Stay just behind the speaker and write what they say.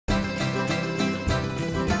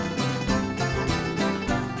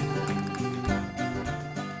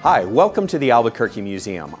Hi, welcome to the Albuquerque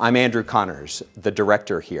Museum. I'm Andrew Connors, the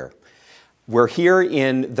director here. We're here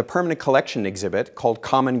in the permanent collection exhibit called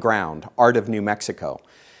Common Ground, Art of New Mexico.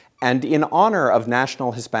 And in honor of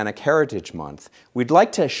National Hispanic Heritage Month, we'd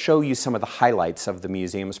like to show you some of the highlights of the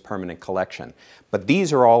museum's permanent collection. But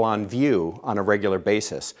these are all on view on a regular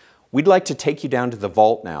basis. We'd like to take you down to the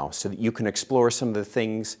vault now so that you can explore some of the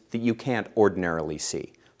things that you can't ordinarily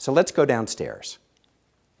see. So let's go downstairs.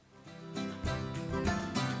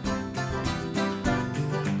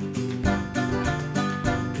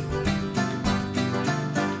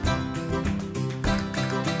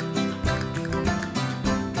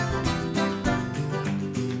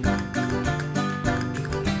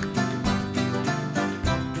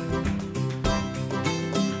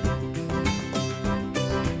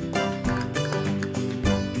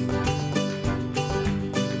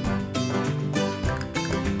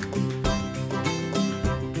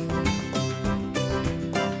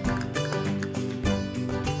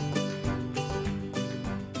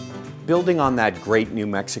 Building on that great New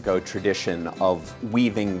Mexico tradition of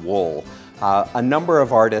weaving wool, a number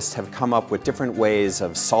of artists have come up with different ways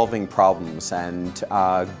of solving problems and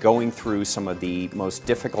going through some of the most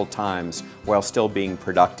difficult times while still being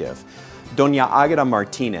productive. Doña Águeda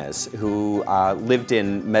Martinez, who lived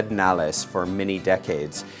in Medinales for many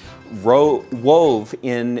decades, wove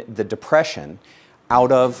in the Depression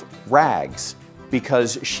out of rags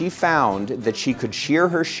because she found that she could shear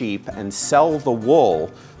her sheep and sell the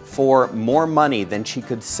wool for more money than she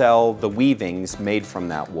could sell the weavings made from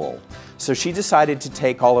that wool. So she decided to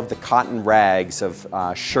take all of the cotton rags of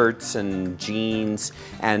shirts and jeans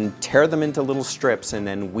and tear them into little strips and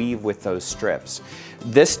then weave with those strips.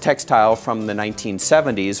 This textile from the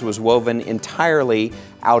 1970s was woven entirely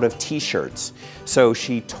out of t-shirts. So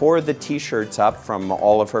she tore the t-shirts up from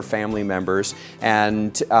all of her family members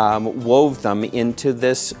and wove them into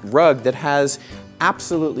this rug that has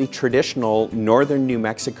absolutely traditional northern New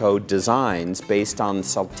Mexico designs based on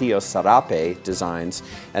saltillo sarape designs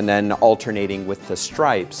and then alternating with the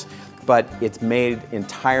stripes. But it's made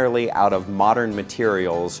entirely out of modern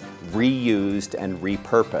materials, reused and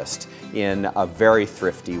repurposed in a very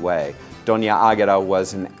thrifty way. Doña Águeda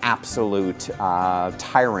was an absolute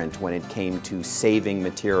tyrant when it came to saving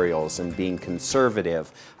materials and being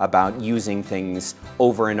conservative about using things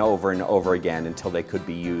over and over and over again until they could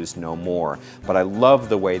be used no more. But I love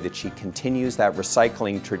the way that she continues that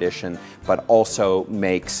recycling tradition, but also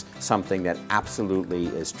makes something that absolutely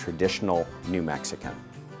is traditional New Mexican.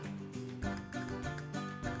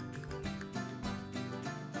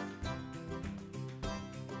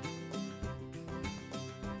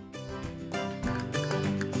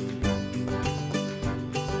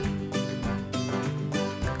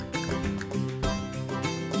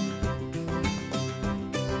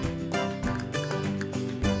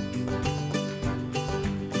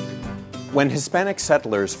 When Hispanic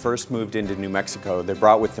settlers first moved into New Mexico, they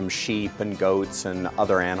brought with them sheep and goats and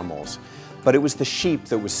other animals. But it was the sheep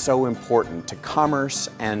that was so important to commerce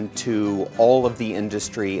and to all of the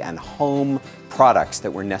industry and home products that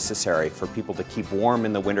were necessary for people to keep warm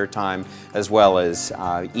in the wintertime as well as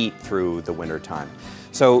eat through the wintertime.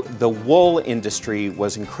 So the wool industry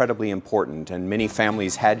was incredibly important, and many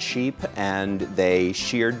families had sheep and they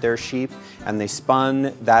sheared their sheep and they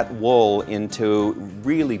spun that wool into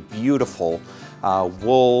really beautiful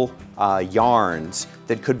wool yarns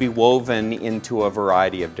that could be woven into a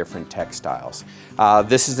variety of different textiles.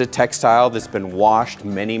 This is a textile that's been washed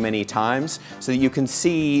many, many times so that you can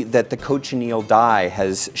see that the cochineal dye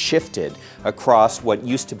has shifted across what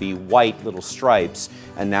used to be white little stripes,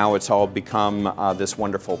 and now it's all become this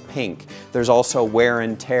wonderful pink. There's also wear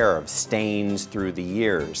and tear of stains through the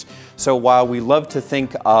years. So while we love to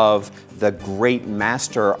think of the great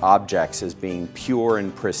master objects as being pure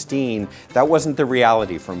and pristine, that wasn't the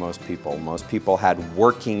reality for most people. Most people had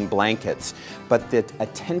working blankets, but the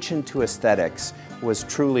attention to aesthetics was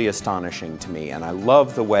truly astonishing to me. And I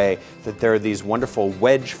love the way that there are these wonderful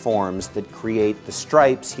wedge forms that create the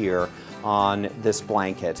stripes here on this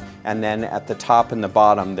blanket, and then at the top and the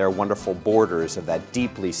bottom there are wonderful borders of that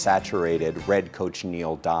deeply saturated red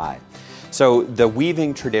cochineal dye. So the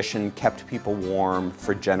weaving tradition kept people warm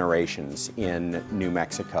for generations in New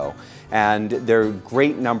Mexico, and there are a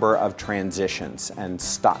great number of transitions and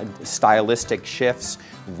stylistic shifts,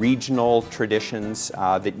 regional traditions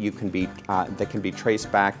that can be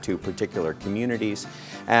traced back to particular communities,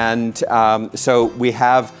 and so we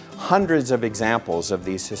have hundreds of examples of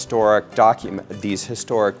these historic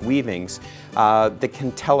weavings that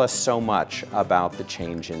can tell us so much about the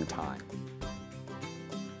change in time.